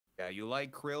Yeah, you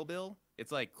like Krill Bill?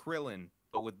 It's like Krillin,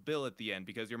 but with Bill at the end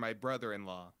because you're my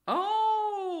brother-in-law.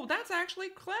 Oh, that's actually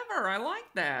clever. I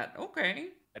like that. Okay.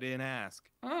 I didn't ask.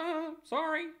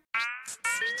 Sorry.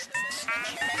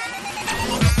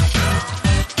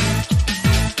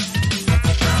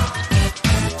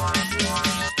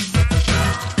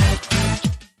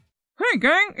 Hey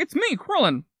gang, it's me,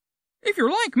 Krillin. If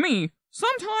you're like me,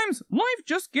 sometimes life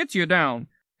just gets you down.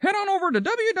 Head on over to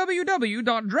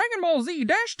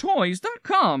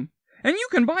www.dragonballz-toys.com and you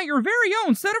can buy your very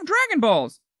own set of Dragon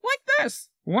Balls, like this.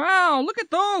 Wow, look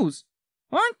at those.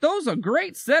 Aren't those a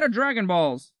great set of Dragon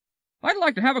Balls? I'd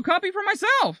like to have a copy for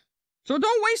myself. So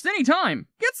don't waste any time.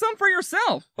 Get some for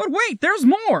yourself. But wait, there's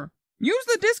more. Use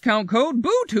the discount code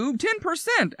BuuTube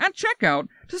 10% at checkout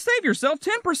to save yourself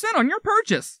 10% on your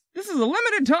purchase. This is a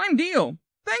limited time deal.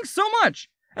 Thanks so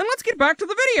much, and let's get back to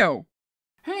the video.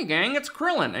 Hey gang, it's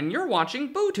Krillin, and you're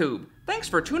watching BuuTube. Thanks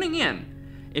for tuning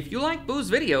in. If you like Buu's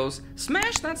videos,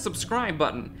 smash that subscribe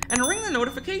button and ring the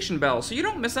notification bell so you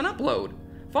don't miss an upload.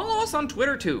 Follow us on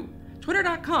Twitter too,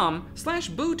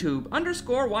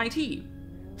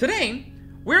 twitter.com/BuuTube_YT. Today,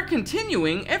 we're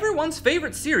continuing everyone's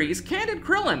favorite series, Candid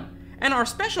Krillin, and our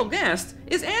special guest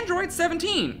is Android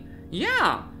 17.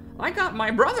 Yeah, I got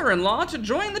my brother-in-law to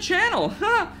join the channel.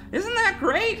 Isn't that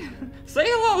great? Say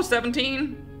hello,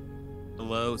 17.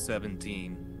 Hello,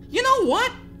 17. You know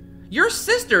what? Your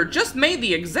sister just made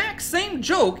the exact same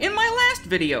joke in my last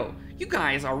video. You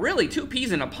guys are really two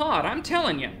peas in a pod, I'm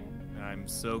telling you. I'm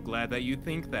so glad that you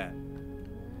think that.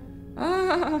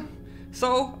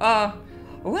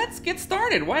 Let's get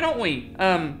started, why don't we?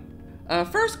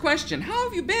 First question, how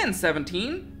have you been,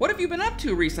 17? What have you been up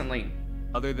to recently?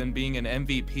 Other than being an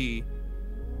MVP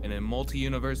in a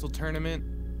multi-universal tournament,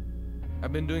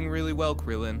 I've been doing really well,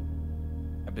 Krillin.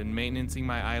 I've been maintaining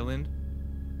my island.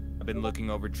 I've been looking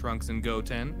over Trunks and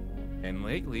Goten, and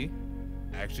lately,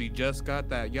 I actually just got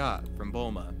that yacht from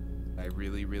Bulma I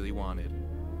really, really wanted.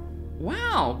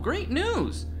 Wow, great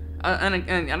news!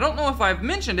 And I don't know if I've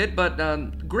mentioned it, but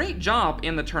great job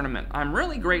in the tournament. I'm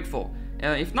really grateful.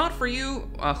 If not for you,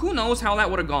 who knows how that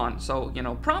would have gone. So, you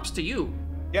know, props to you.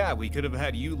 Yeah, we could have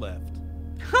had you left.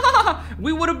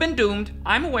 We would have been doomed,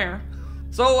 I'm aware.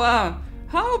 So,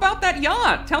 how about that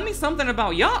yacht? Tell me something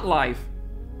about yacht life.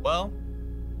 Well,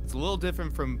 it's a little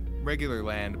different from regular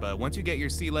land, but once you get your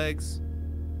sea legs,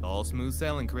 all smooth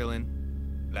sailing, Krillin.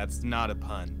 That's not a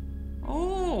pun.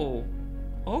 Oh,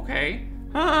 okay.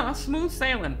 Smooth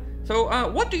sailing. So,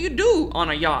 what do you do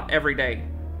on a yacht every day?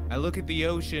 I look at the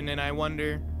ocean and I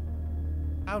wonder,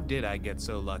 how did I get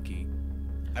so lucky?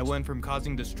 I went from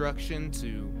causing destruction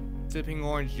to sipping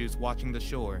orange juice watching the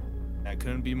shore. I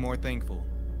couldn't be more thankful.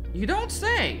 You don't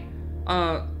say.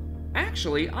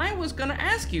 Actually, I was gonna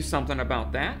ask you something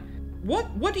about that.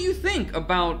 What do you think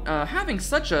about having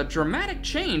such a dramatic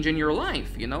change in your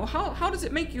life? You know, how does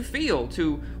it make you feel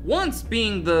to once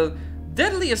being the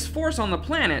deadliest force on the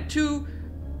planet to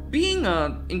being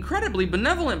an incredibly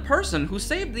benevolent person who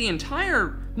saved the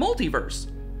entire multiverse?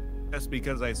 Just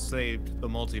because I saved the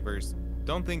multiverse,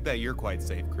 don't think that you're quite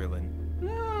safe, Krillin.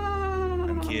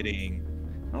 I'm kidding.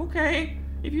 Okay,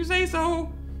 if you say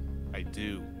so. I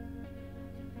do.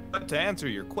 But to answer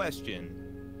your question,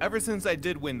 ever since I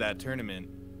did win that tournament,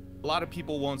 a lot of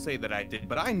people won't say that I did,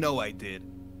 but I know I did.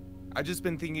 I've just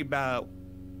been thinking about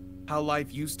how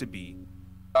life used to be.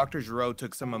 Dr. Giro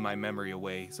took some of my memory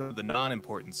away, some of the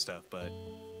non-important stuff, but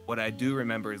what I do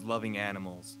remember is loving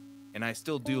animals, and I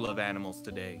still do love animals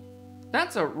today.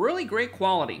 That's a really great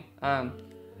quality.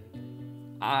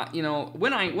 You know,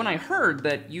 when I heard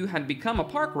that you had become a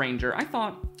park ranger, I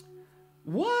thought,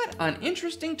 what an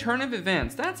interesting turn of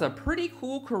events. That's a pretty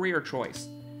cool career choice.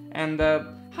 And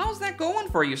how's that going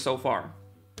for you so far?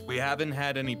 We haven't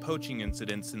had any poaching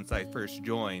incidents since I first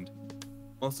joined,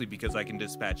 mostly because I can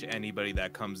dispatch anybody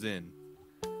that comes in.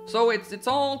 So it's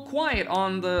all quiet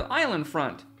on the island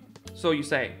front, so you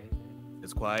say?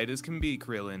 As quiet as can be,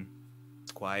 Krillin.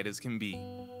 As quiet as can be.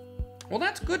 Well,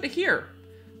 that's good to hear.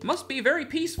 Must be very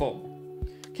peaceful.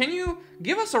 Can you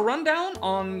give us a rundown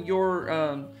on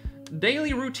your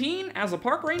daily routine as a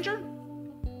park ranger?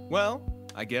 Well,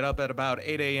 I get up at about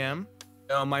 8 a.m.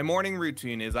 My morning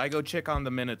routine is I go check on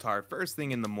the Minotaur first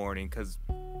thing in the morning, because,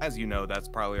 as you know, that's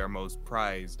probably our most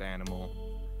prized animal.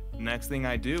 Next thing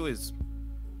I do is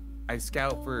I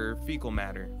scout for fecal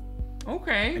matter.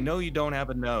 Okay. I know you don't have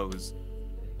a nose,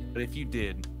 but if you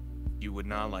did, you would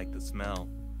not like the smell.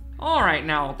 Alright,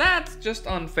 now, that's just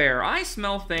unfair. I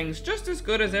smell things just as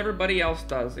good as everybody else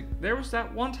does. There was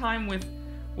that one time with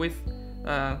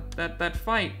that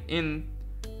fight in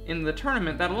the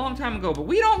tournament that a long time ago, but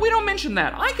we don't mention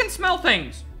that. I can smell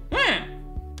things.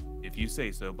 you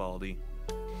say so, Baldy.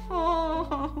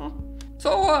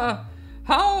 So,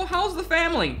 how's the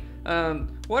family?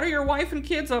 What are your wife and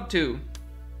kids up to?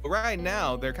 Right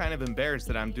now, they're kind of embarrassed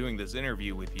that I'm doing this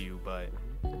interview with you, but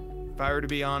if I were to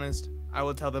be honest, I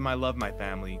will tell them I love my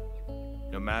family,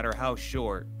 no matter how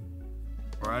short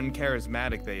or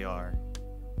uncharismatic they are.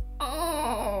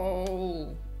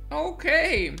 Oh,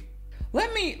 okay.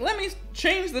 Let me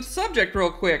change the subject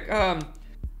real quick.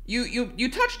 You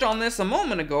touched on this a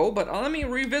moment ago, but let me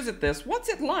revisit this. What's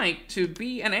it like to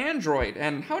be an android,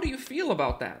 and how do you feel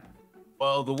about that?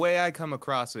 Well, the way I come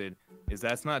across it is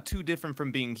that's not too different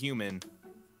from being human.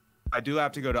 I do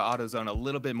have to go to AutoZone a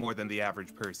little bit more than the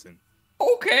average person.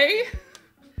 Okay.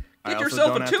 Get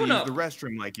yourself a tune-up. I also don't have to use the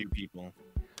restroom like you people.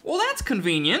 Well, that's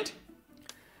convenient.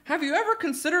 Have you ever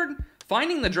considered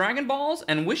finding the Dragon Balls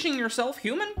and wishing yourself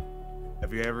human?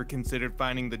 Have you ever considered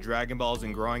finding the Dragon Balls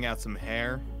and growing out some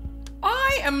hair?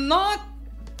 I am not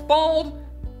bald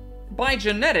by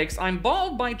genetics, I'm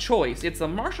bald by choice. It's a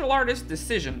martial artist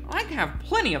decision. I have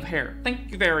plenty of hair,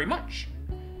 thank you very much.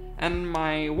 And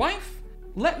my wife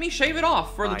let me shave it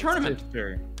off for the tournament.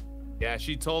 Sister. Yeah,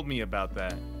 she told me about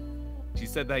that. She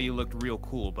said that you looked real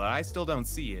cool, but I still don't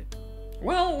see it.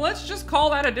 Well, let's just call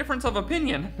that a difference of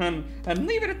opinion, and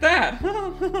leave it at that.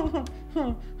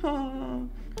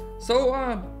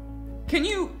 So, can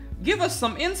you give us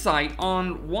some insight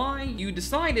on why you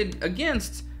decided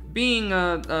against being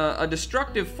a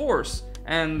destructive force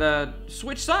and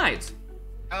switch sides?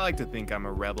 I like to think I'm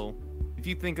a rebel. If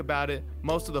you think about it,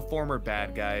 most of the former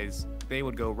bad guys, they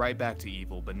would go right back to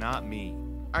evil, but not me.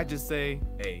 I just say,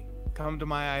 hey, come to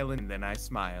my island, and then I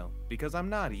smile, because I'm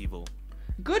not evil.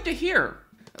 Good to hear.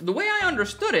 The way I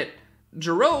understood it,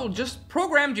 Jiro just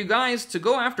programmed you guys to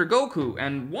go after Goku,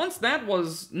 and once that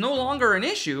was no longer an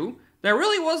issue, there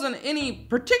really wasn't any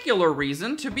particular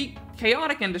reason to be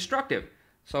chaotic and destructive.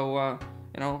 So,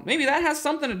 maybe that has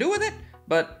something to do with it,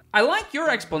 but I like your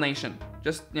explanation.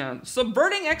 Just,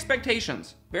 subverting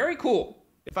expectations. Very cool.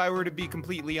 If I were to be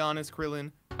completely honest,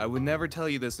 Krillin, I would never tell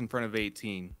you this in front of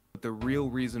 18. But the real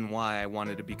reason why I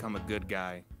wanted to become a good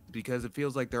guy is because it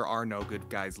feels like there are no good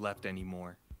guys left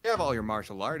anymore. You have all your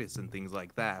martial artists and things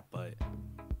like that, but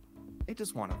they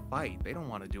just want to fight. They don't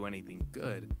want to do anything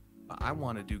good. But I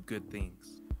want to do good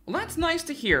things. Well, that's nice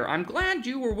to hear. I'm glad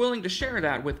you were willing to share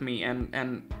that with me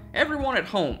and everyone at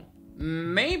home.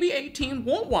 Maybe 18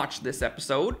 won't watch this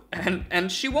episode,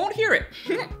 and she won't hear it.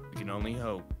 We can only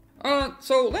hope.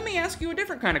 So let me ask you a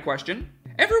different kind of question.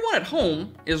 Everyone at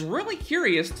home is really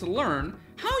curious to learn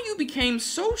how you became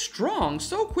so strong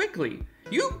so quickly.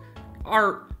 You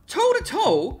are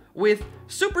toe-to-toe with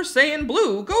Super Saiyan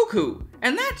Blue Goku,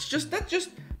 and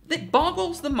that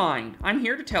boggles the mind, I'm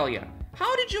here to tell you.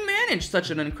 How did you manage such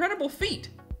an incredible feat?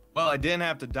 Well, I didn't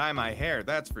have to dye my hair,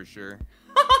 that's for sure.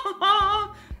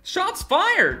 Shots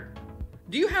fired!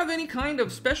 Do you have any kind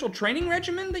of special training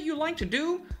regimen that you like to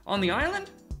do on the island?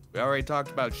 We already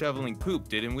talked about shoveling poop,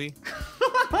 didn't we?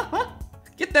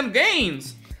 Get them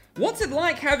gains! What's it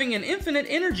like having an infinite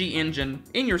energy engine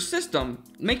in your system,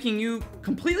 making you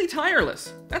completely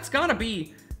tireless? That's gotta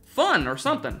be fun or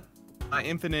something. My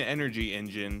infinite energy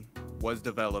engine was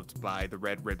developed by the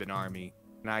Red Ribbon Army,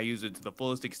 and I use it to the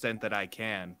fullest extent that I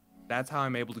can. That's how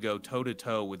I'm able to go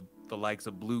toe-to-toe with the likes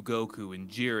of Blue Goku and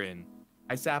Jiren.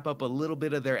 I sap up a little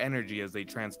bit of their energy as they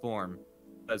transform.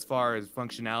 As far as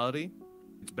functionality,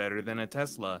 it's better than a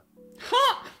Tesla.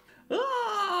 Ha!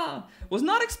 Ah! Was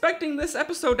not expecting this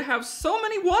episode to have so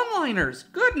many one-liners.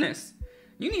 Goodness.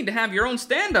 You need to have your own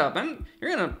stand-up, and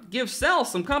you're gonna give Cell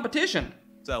some competition.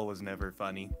 Cell was never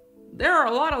funny. There are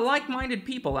a lot of like-minded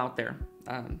people out there.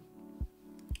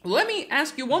 Let me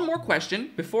ask you one more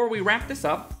question before we wrap this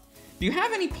up. Do you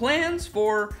have any plans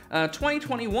for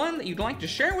 2021 that you'd like to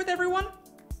share with everyone?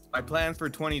 My plans for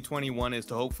 2021 is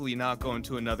to hopefully not go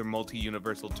into another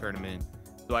multi-universal tournament,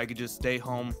 so I could just stay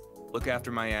home, look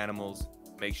after my animals,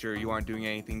 make sure you aren't doing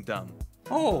anything dumb.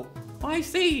 Oh, I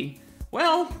see.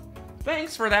 Well,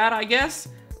 thanks for that, I guess.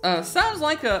 Sounds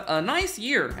like a nice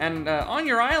year, and on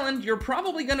your island, you're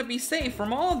probably gonna be safe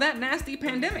from all of that nasty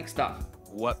pandemic stuff.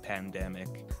 What pandemic?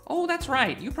 Oh, that's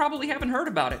right. You probably haven't heard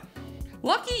about it.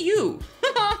 Lucky you!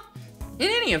 In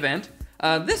any event,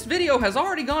 this video has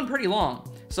already gone pretty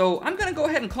long, so I'm gonna go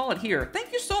ahead and call it here.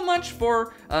 Thank you so much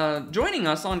for joining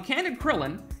us on Candid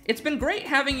Krillin. It's been great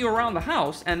having you around the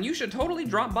house, and you should totally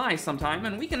drop by sometime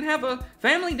and we can have a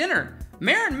family dinner.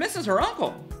 Marin misses her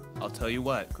uncle. I'll tell you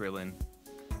what, Krillin.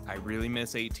 I really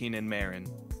miss 18 and Marin.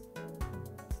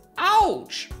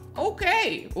 Ouch!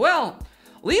 Okay, well,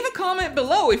 leave a comment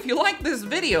below if you liked this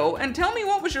video and tell me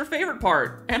what was your favorite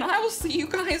part, and I will see you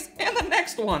guys in the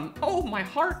next one. Oh, my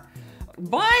heart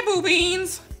Bye, Buu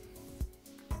Beans!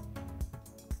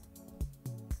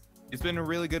 It's been a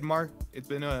really good mark. It's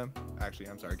been a... Actually,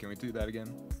 I'm sorry. Can we do that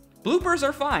again? Bloopers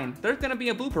are fine. There's gonna be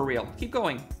a blooper reel. Keep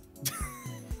going.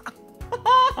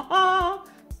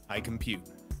 I compute.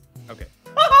 Okay.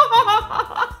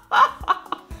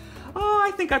 Oh,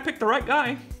 I think I picked the right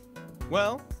guy.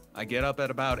 Well, I get up at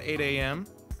about 8 a.m.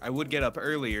 I would get up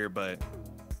earlier, but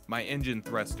my engine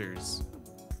thrusters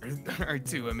are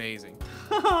too amazing.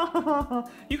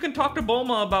 You can talk to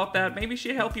Bulma about that. Maybe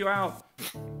she'd help you out.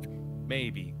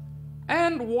 Maybe.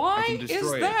 And why is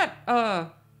destroy it.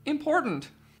 that, important?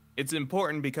 It's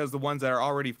important because the ones that are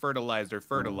already fertilized are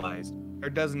fertilized. There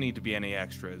doesn't need to be any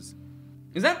extras.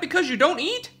 Is that because you don't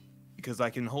eat? Because I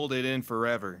can hold it in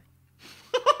forever.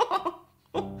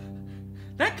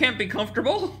 That can't be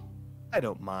comfortable. I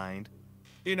don't mind.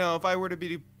 You know, if I were to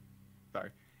be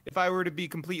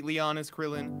completely honest,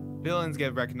 Krillin, villains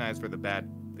get recognized for the bad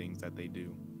things that they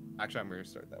do. Actually, I'm gonna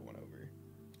start that one over.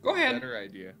 Go ahead. Better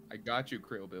idea. I got you,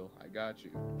 Krill Bill. I got you.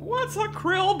 What's a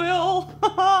Krill Bill?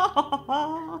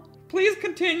 Please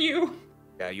continue.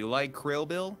 Yeah, you like Krill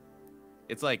Bill?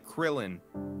 It's like Krillin,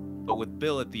 but with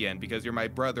Bill at the end because you're my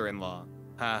brother-in-law.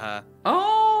 Haha.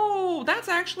 Oh, that's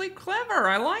actually clever.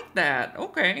 I like that.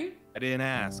 Okay. I didn't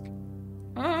ask.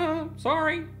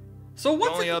 Sorry. So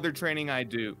what's The only other training I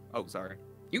do... Oh, sorry.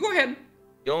 You go ahead.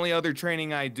 The only other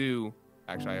training I do...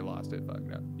 Actually, I lost it. Fuck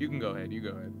no. You can go ahead. You go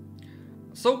ahead.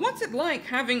 So what's it like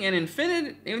having an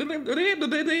infinite...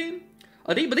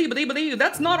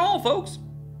 That's not all, folks.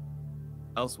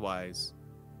 Elsewise,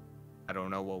 I don't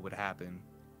know what would happen.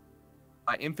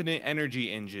 My infinite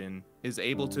energy engine is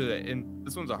able to... And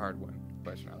this one's a hard one.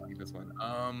 Question. I like this one.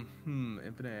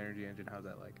 Infinite energy engine. How's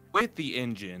that like? With the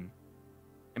engine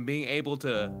and being able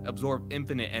to absorb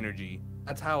infinite energy,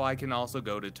 that's how I can also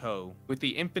go to toe. With the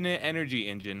infinite energy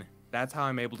engine, that's how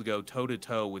I'm able to go toe to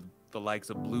toe with the likes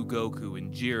of Blue Goku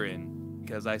and Jiren,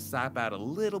 because I sap out a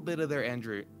little bit of their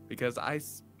energy. Because that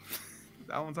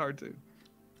one's hard too.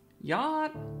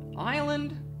 Yacht,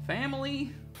 Island,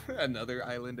 family. Another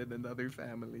island and another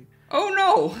family. Oh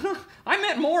no! I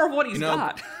meant more of what he's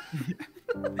got.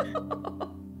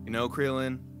 You know,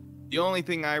 Krillin, the only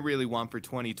thing I really want for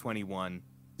 2021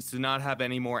 is to not have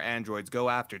any more androids go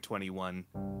after 21.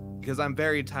 Because I'm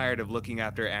very tired of looking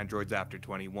after androids after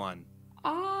 21.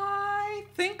 I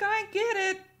think I get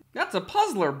it. That's a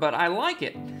puzzler, but I like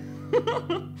it.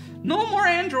 No more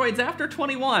androids after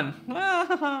 21.